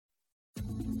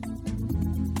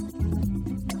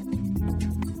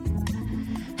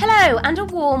Hello and a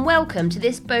warm welcome to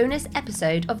this bonus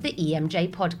episode of the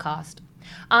EMJ podcast.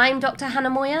 I'm Dr.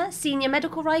 Hannah Moyer, Senior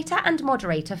Medical Writer and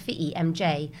Moderator for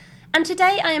EMJ, and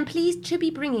today I am pleased to be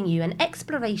bringing you an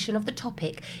exploration of the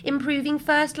topic improving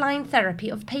first-line therapy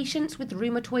of patients with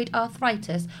rheumatoid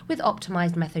arthritis with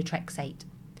optimised methotrexate.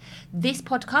 This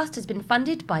podcast has been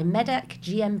funded by Medac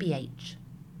Gm-bh.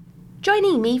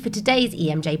 Joining me for today's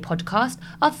EMJ podcast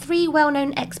are three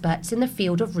well-known experts in the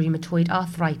field of rheumatoid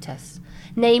arthritis,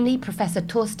 namely Professor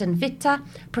Torsten Witte,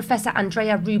 Professor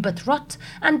Andrea Rubbert-Roth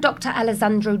and Dr.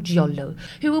 Alessandro Giollo,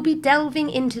 who will be delving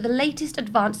into the latest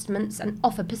advancements and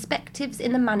offer perspectives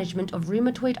in the management of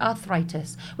rheumatoid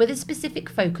arthritis with a specific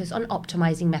focus on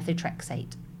optimising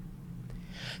methotrexate.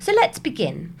 So let's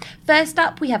begin. First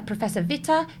up, we have Professor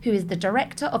Witte, who is the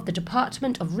Director of the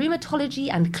Department of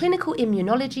Rheumatology and Clinical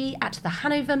Immunology at the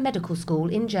Hannover Medical School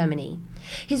in Germany.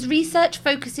 His research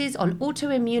focuses on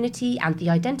autoimmunity and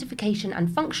the identification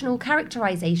and functional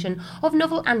characterization of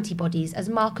novel antibodies as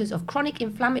markers of chronic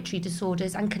inflammatory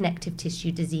disorders and connective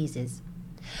tissue diseases.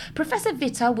 Professor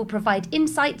Witte will provide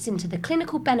insights into the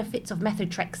clinical benefits of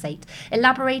methotrexate,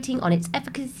 elaborating on its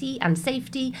efficacy and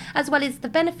safety, as well as the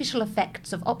beneficial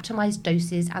effects of optimized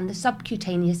doses and the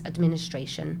subcutaneous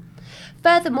administration.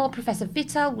 Furthermore, Professor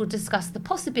Witte will discuss the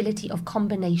possibility of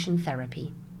combination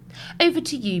therapy. Over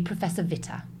to you, Professor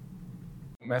Witte.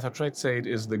 Methotrexate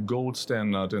is the gold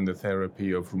standard in the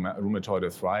therapy of rheumatoid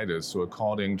arthritis. So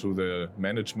according to the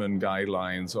management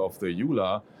guidelines of the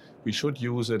EULA, we should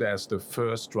use it as the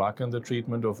first drug in the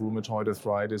treatment of rheumatoid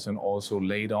arthritis and also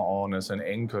later on as an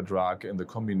anchor drug in the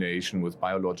combination with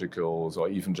biologicals or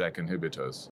even JAK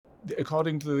inhibitors.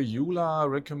 According to the EULA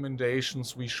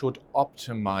recommendations, we should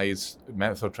optimize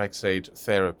methotrexate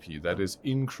therapy, that is,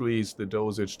 increase the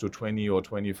dosage to 20 or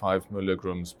 25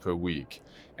 milligrams per week.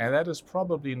 And that is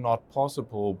probably not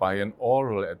possible by an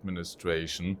oral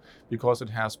administration because it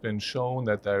has been shown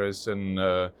that there's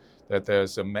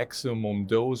a maximum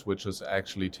dose which is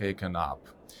actually taken up.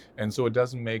 And so it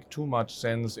doesn't make too much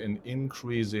sense in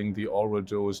increasing the oral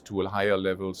dose to higher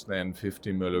levels than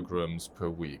 50 milligrams per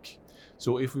week.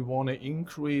 So if we want to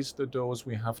increase the dose,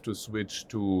 we have to switch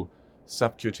to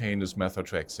subcutaneous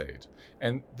methotrexate.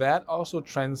 And that also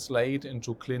translates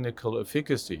into clinical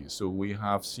efficacy. So we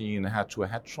have seen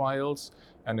head-to-head trials,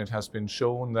 and it has been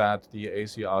shown that the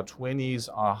ACR20s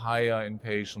are higher in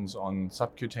patients on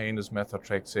subcutaneous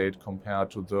methotrexate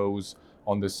compared to those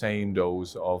on the same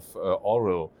dose of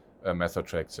oral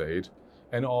methotrexate.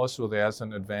 And also there's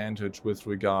an advantage with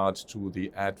regard to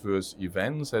the adverse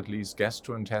events, at least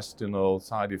gastrointestinal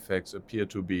side effects appear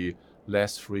to be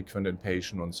less frequent in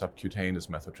patients on subcutaneous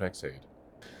methotrexate.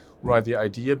 Right, the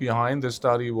idea behind the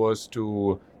study was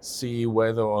to see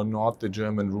whether or not the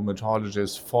German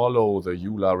rheumatologists follow the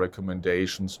EULA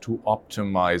recommendations to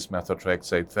optimize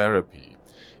methotrexate therapy.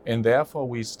 And therefore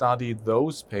we studied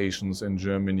those patients in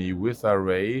Germany with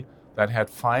RA that had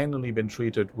finally been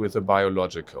treated with a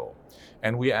biological.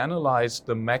 And we analyzed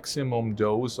the maximum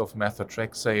dose of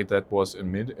methotrexate that was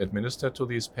administered to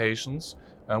these patients.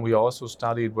 And we also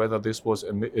studied whether this was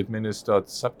administered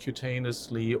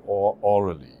subcutaneously or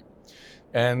orally.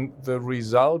 And the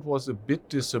result was a bit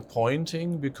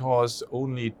disappointing because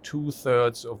only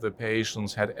 2/3 of the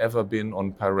patients had ever been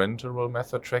on parenteral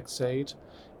methotrexate.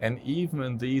 And even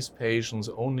in these patients,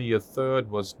 only 1/3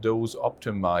 was dose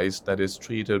optimized, that is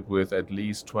treated with at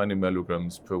least 20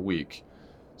 milligrams per week.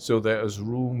 So there is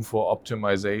room for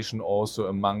optimization also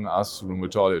among us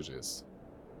rheumatologists.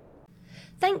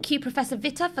 Thank you, Professor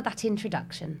Witte, for that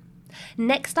introduction.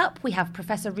 Next up, we have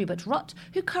Professor Rubbert-Roth,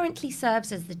 who currently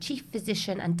serves as the Chief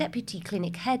Physician and Deputy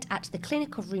Clinic Head at the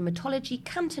Clinic of Rheumatology,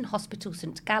 Canton Hospital,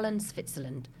 St. Gallen,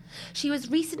 Switzerland. She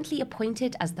was recently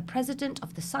appointed as the President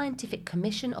of the Scientific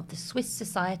Commission of the Swiss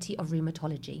Society of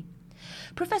Rheumatology.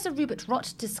 Professor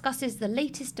Rubbert-Roth discusses the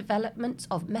latest developments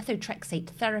of methotrexate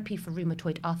therapy for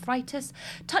rheumatoid arthritis,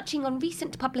 touching on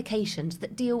recent publications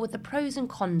that deal with the pros and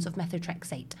cons of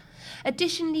methotrexate.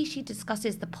 Additionally, she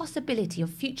discusses the possibility of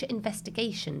future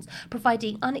investigations,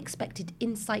 providing unexpected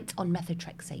insights on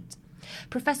methotrexate.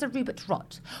 Professor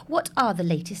Rubbert-Roth, what are the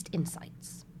latest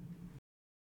insights?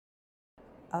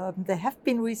 There have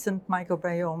been recent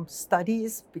microbiome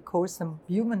studies because the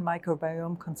human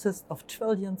microbiome consists of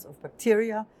trillions of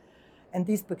bacteria, and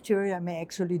these bacteria may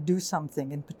actually do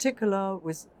something, in particular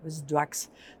with drugs.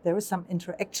 There is some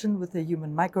interaction with the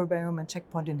human microbiome and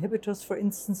checkpoint inhibitors, for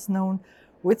instance, known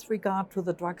with regard to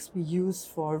the drugs we use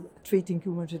for treating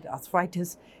rheumatoid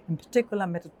arthritis. In particular,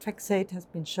 methotrexate has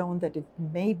been shown that it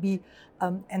may be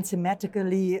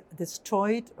enzymatically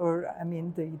destroyed, or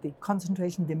the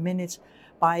concentration diminished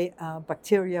by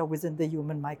bacteria within the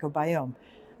human microbiome.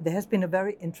 There has been a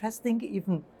very interesting,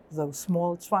 even though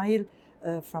small, trial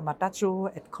from Adagio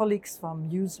and colleagues from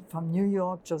New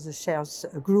York, Joseph Scher's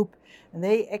group, and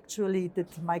they actually did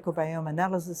microbiome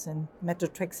analysis in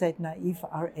methotrexate naive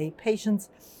RA patients,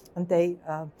 and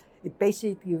it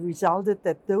basically resulted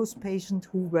that those patients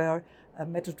who were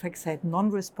methotrexate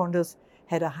non-responders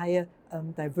had a higher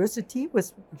diversity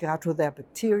with regard to their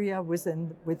bacteria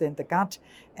within the gut,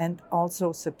 and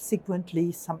also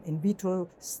subsequently some in vitro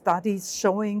studies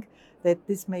showing that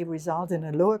this may result in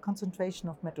a lower concentration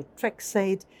of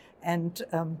methotrexate, and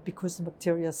because the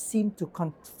bacteria seem to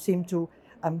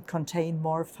contain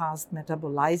more fast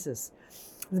metabolizers.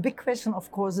 The big question,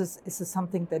 of course, is this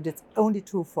something that is only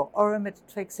true for oral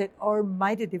methotrexate, or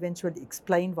might it eventually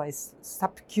explain why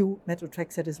sub-Q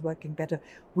methotrexate is working better?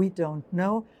 We don't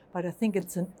know, but I think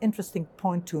it's an interesting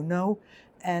point to know.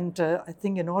 And I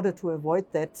think in order to avoid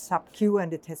that sub-Q,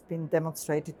 and it has been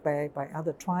demonstrated by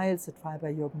other trials, the trial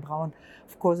by Jürgen Braun,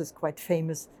 of course, is quite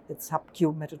famous that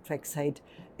sub-Q methotrexate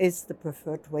is the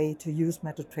preferred way to use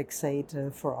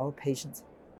methotrexate for our patients.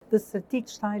 The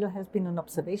STRATEGE trial has been an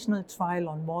observational trial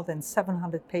on more than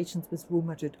 700 patients with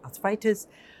rheumatoid arthritis.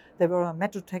 They were on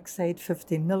methotrexate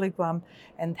 15 milligram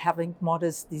and having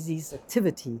modest disease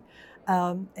activity.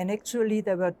 And actually,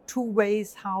 there were two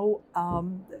ways how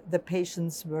the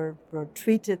patients were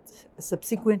treated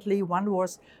subsequently. One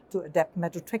was to adapt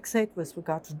methotrexate with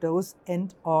regard to dose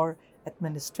and or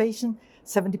administration.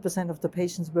 70% of the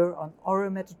patients were on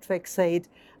oral methotrexate.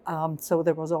 So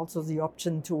there was also the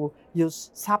option to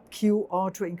use sub-Q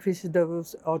or to increase the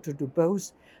dose or to do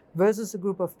both, versus a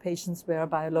group of patients where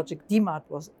biologic DMARD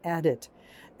was added.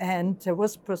 And there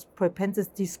was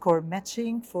propensity score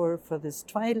matching for this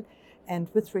trial. And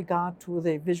with regard to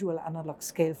the visual analog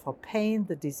scale for pain,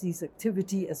 the disease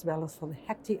activity, as well as for the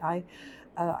HACTI,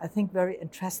 I think very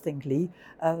interestingly,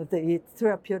 the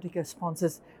therapeutic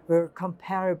responses were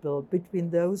comparable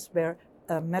between those where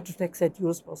methotrexate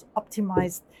use was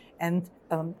optimized and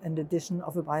an addition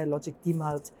of a biologic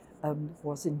DMARD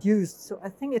was induced. So I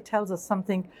think it tells us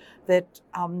something that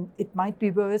it might be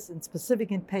worse in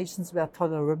specific in patients where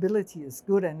tolerability is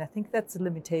good. And I think that's a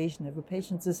limitation. If a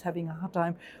patient is having a hard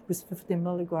time with 50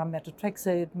 milligram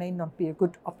methotrexate, it may not be a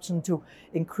good option to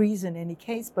increase in any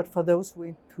case. But for those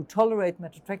who tolerate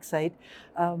methotrexate,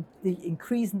 the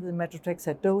increase in the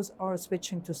methotrexate dose or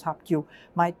switching to sub-Q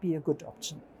might be a good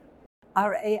option.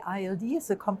 RA-ILD is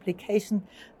a complication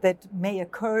that may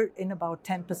occur in about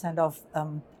 10% of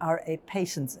RA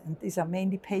patients, and these are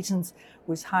mainly patients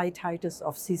with high titers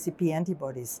of CCP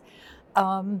antibodies.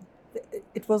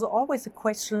 It was always a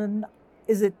question,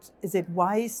 is it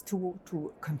wise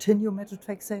to continue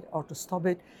methotrexate or to stop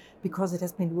it? Because it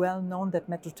has been well known that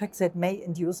methotrexate may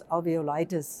induce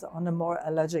alveolitis on a more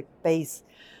allergic base.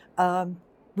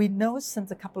 We know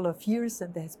since a couple of years,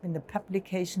 and there has been a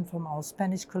publication from our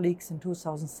Spanish colleagues in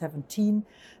 2017,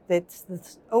 that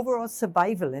the overall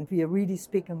survival, and we are really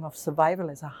speaking of survival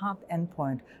as a hard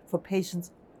endpoint for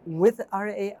patients with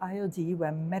RA-ILD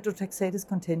where methotrexate is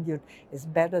continued, is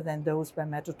better than those where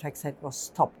methotrexate was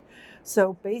stopped.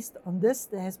 So based on this,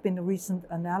 there has been a recent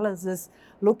analysis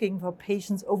looking for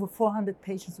patients, over 400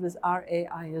 patients with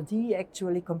RA-ILD,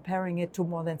 actually comparing it to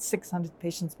more than 600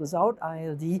 patients without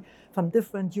ILD from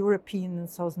different European and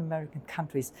South American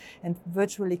countries, and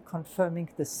virtually confirming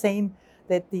the same,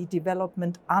 that the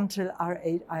development until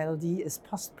RA-ILD is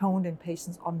postponed in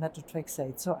patients on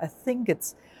methotrexate. So I think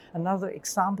it's another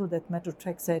example that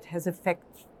methotrexate has effect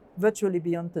virtually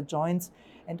beyond the joints,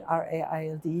 and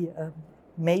RA-ILD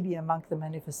may be among the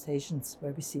manifestations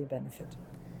where we see a benefit.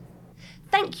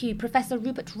 Thank you, Professor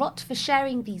Rubbert-Roth, for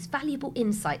sharing these valuable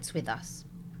insights with us.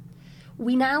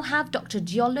 We now have Dr.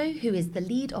 Giollo, who is the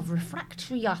lead of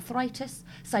refractory arthritis,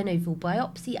 synovial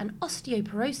biopsy and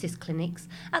osteoporosis clinics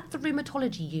at the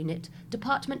Rheumatology Unit,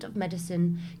 Department of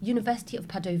Medicine, University of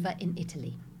Padova in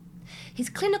Italy. His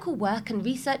clinical work and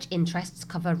research interests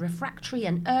cover refractory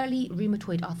and early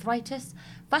rheumatoid arthritis,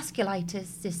 vasculitis,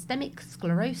 systemic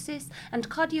sclerosis, and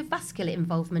cardiovascular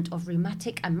involvement of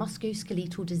rheumatic and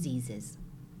musculoskeletal diseases.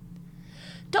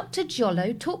 Dr.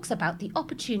 Giollo talks about the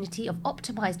opportunity of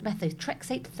optimised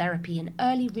methotrexate therapy in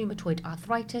early rheumatoid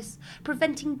arthritis,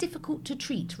 preventing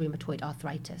difficult-to-treat rheumatoid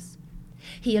arthritis.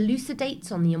 He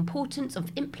elucidates on the importance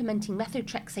of implementing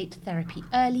methotrexate therapy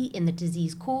early in the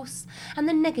disease course and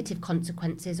the negative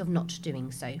consequences of not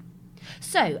doing so.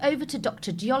 So, over to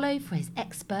Dr. Giollo for his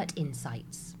expert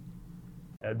insights.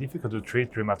 Difficult to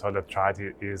treat rheumatoid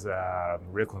arthritis is a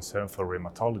real concern for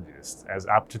rheumatologists, as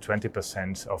up to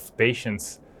 20% of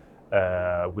patients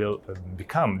will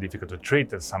become difficult to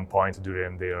treat at some point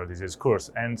during their disease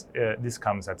course, and this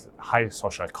comes at high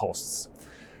social costs.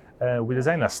 we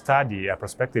designed a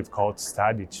prospective cohort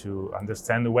study to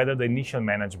understand whether the initial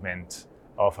management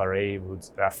of RA would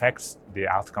affect the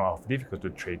outcome of difficult to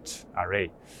treat RA.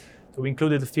 So we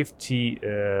included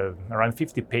around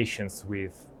 50 patients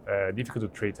with difficult to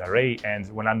treat RA and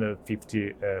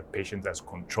 150 patients as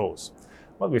controls.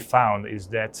 What we found is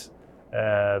that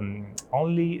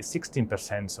only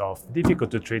 16% of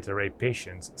difficult to treat RA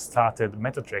patients started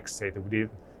methotrexate within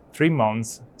 3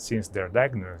 months since their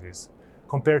diagnosis,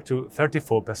 compared to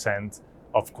 34%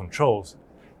 of controls.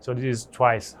 So this is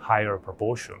twice higher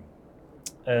proportion.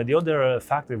 The other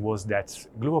factor was that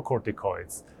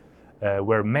glucocorticoids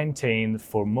were maintained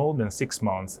for more than 6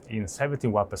 months in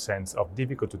 71% of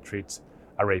difficult to treat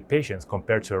RA patients,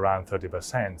 compared to around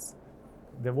 30%.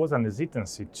 There was an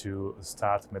hesitancy to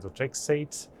start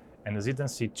methotrexate, an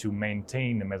hesitancy to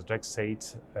maintain the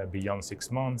methotrexate beyond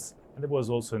 6 months, and there was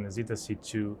also an hesitancy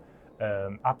to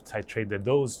up-titrate the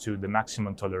dose to the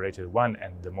maximum tolerated one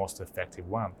and the most effective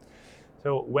one.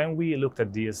 So when we looked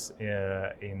at this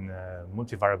in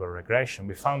multivariable regression,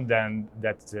 we found then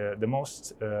that the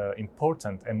most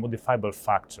important and modifiable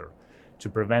factor to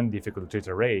prevent difficult to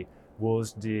treat RA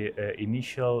was the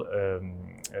initial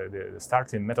the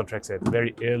starting methotrexate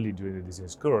very early during the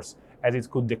disease course, as it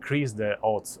could decrease the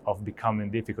odds of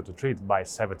becoming difficult to treat by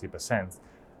 70%.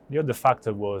 The other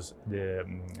factor was the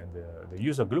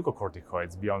use of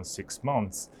glucocorticoids beyond 6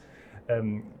 months.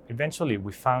 Eventually,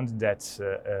 we found that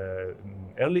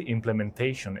early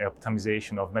implementation and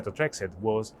optimization of methotrexate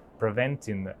was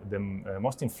preventing the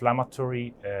most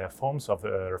inflammatory forms of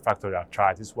refractory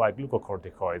arthritis, while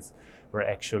glucocorticoids were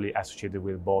actually associated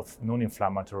with both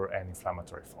non-inflammatory and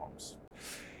inflammatory forms.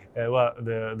 Well,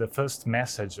 the first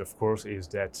message, of course, is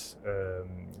that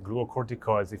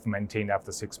glucocorticoids, if maintained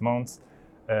after 6 months,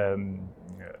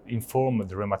 inform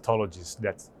the rheumatologist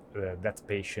that that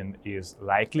patient is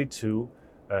likely to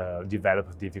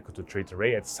develop difficult to treat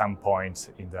RA at some point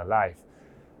in their life.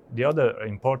 The other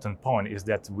important point is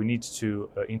that we need to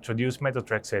introduce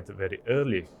methotrexate very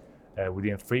early,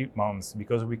 within 3 months,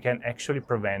 because we can actually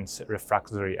prevent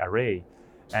refractory RA.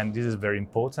 And this is very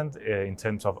important in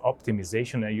terms of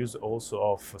optimization and use also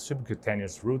of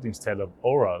subcutaneous route instead of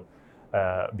oral,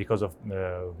 because of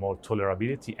more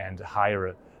tolerability and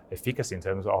higher efficacy in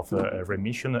terms of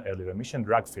remission, early remission,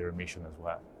 drug-free remission as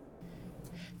well.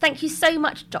 Thank you so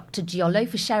much, Dr. Giollo,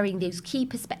 for sharing those key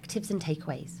perspectives and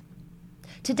takeaways.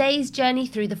 Today's journey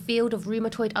through the field of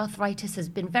rheumatoid arthritis has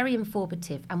been very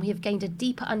informative, and we have gained a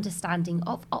deeper understanding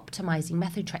of optimising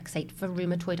methotrexate for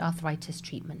rheumatoid arthritis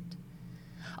treatment.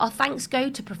 Our thanks go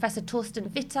to Professor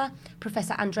Torsten Witte,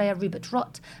 Professor Andrea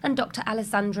Rubbert-Roth and Dr.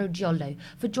 Alessandro Giollo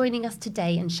for joining us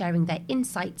today and sharing their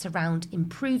insights around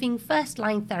improving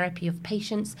first-line therapy of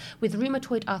patients with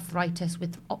rheumatoid arthritis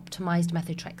with optimised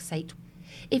methotrexate.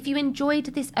 If you enjoyed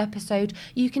this episode,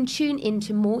 you can tune in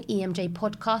to more EMJ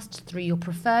podcasts through your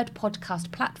preferred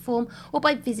podcast platform or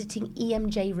by visiting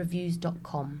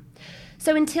emjreviews.com.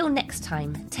 So until next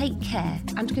time, take care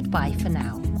and goodbye for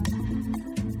now.